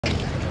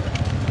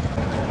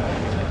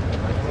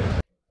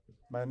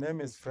My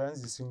name is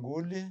Francis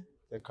Nguli,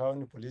 the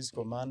County Police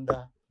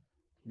Commander,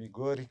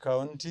 Migori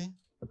County.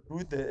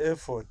 With the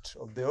effort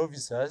of the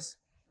officers,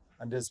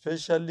 and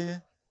especially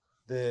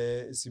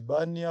the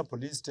Isebaniah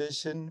police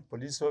station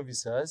police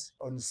officers,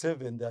 on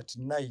 7th at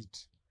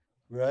night,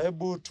 we were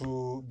able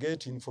to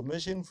get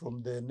information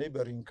from the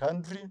neighboring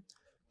country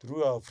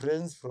through our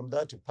friends from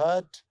that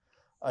part,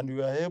 and we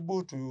were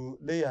able to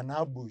lay an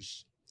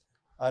ambush,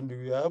 and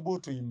we were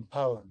able to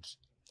impound,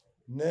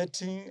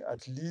 netting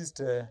at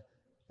least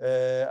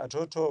a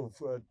total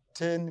of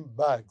 10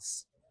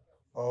 bags,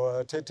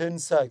 or 10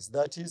 sacks,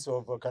 that is,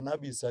 of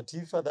cannabis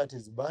sativa, that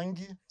is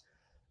Bhang.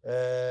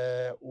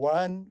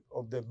 One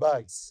of the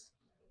bags,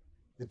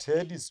 it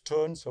had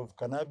stones of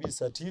cannabis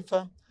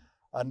sativa,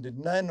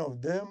 and 9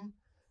 of them,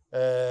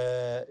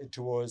 it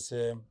was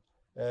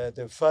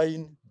the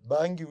fine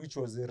Bhang, which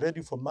was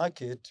ready for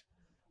market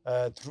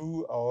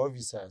through our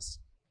officers.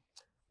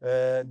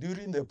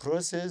 During the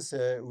process,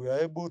 we were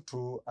able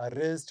to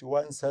arrest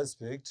 1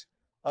 suspect.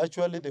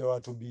 Actually, there were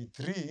to be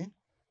 3,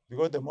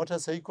 because the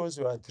motorcycles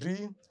were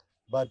 3,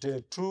 but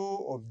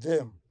 2 of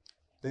them,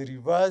 they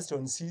reversed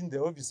on seeing the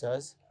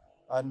officers,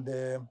 and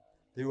they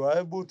were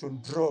able to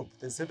drop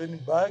the 7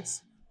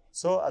 bags.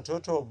 So a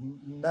total of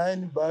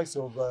 9 bags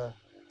of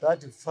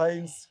that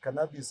fine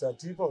cannabis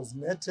sativa was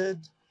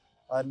netted,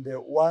 and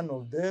 1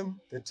 of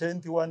them, the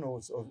 10th one,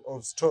 was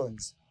of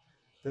stones.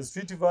 The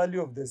street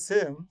value of the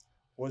same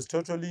was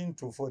totaling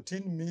to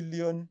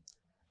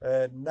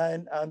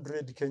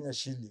 14,900,000 Kenya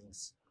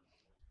shillings.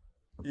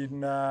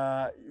 Within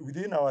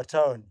our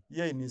town,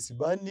 here in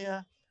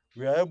Isebaniah,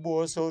 we are able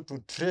also to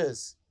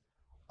trace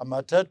a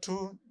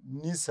matatu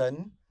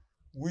Nissan,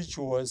 which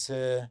was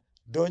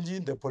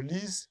dodging the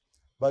police,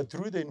 but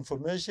through the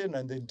information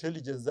and the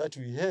intelligence that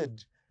we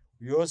had,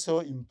 we also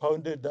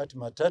impounded that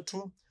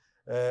matatu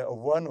of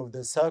one of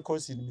the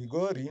circles in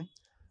Migori,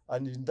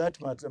 and in that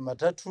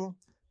matatu,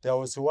 there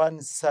was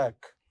 1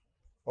 sack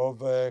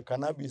of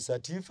cannabis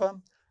sativa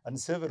and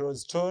several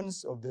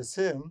stones of the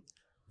same,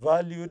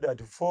 valued at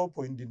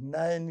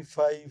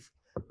 4.95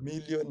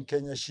 million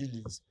Kenya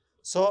shillings.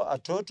 So a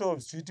total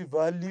of street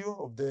value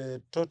of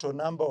the total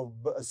number of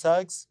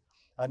sacks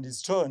and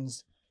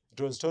stones,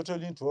 it was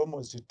totaling to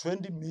almost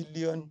 20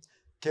 million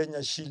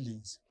Kenya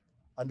shillings.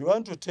 And we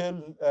want to tell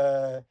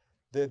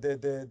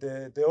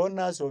the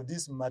owners of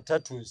these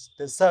matatus,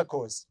 the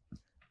circles,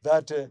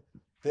 that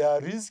they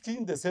are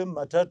risking the same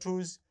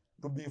matatus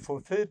to be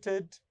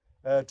forfeited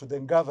to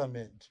the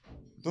government.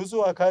 Those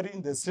who are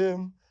carrying the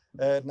same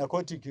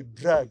narcotic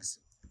drugs,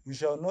 we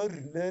shall not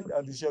relent,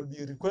 and we shall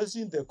be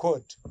requesting the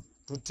court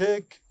to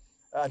take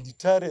a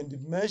deterrent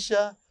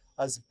measure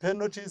as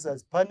penalties,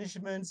 as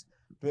punishments,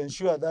 to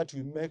ensure that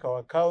we make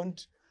our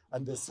count,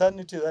 and the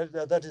sanity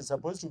that is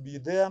supposed to be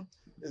there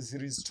is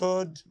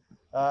restored,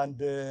 and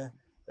the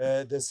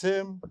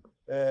same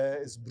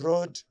is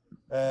brought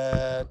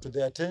to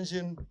the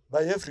attention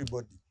by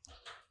everybody.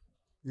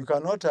 You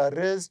cannot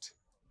arrest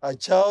a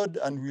child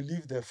and we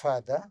leave the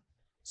father.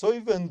 So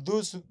even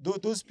those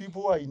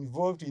people who are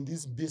involved in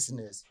this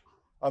business,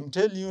 I'm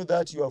telling you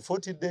that your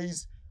 40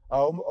 days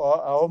are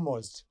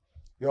almost.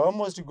 You're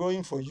almost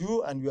going for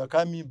you, and we are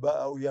coming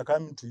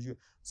to you.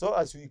 So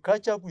as we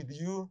catch up with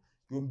you,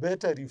 you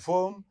better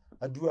reform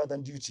and do other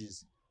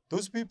duties.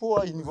 Those people who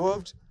are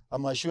involved,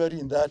 I'm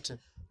assuring that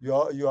you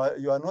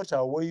are not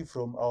away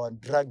from our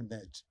drug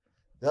net.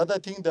 The other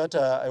thing that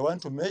I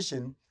want to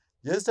mention,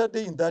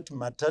 yesterday in that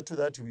matatu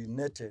that we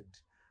netted,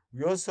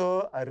 we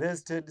also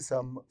arrested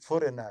some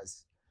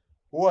foreigners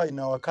who are in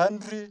our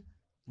country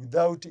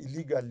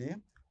illegally,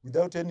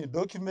 without any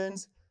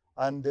documents,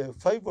 and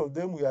 5 of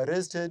them we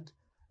arrested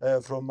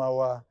from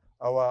one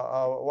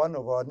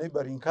of our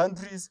neighboring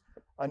countries,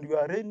 and we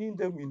are arraigning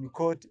them in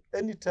court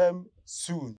anytime soon.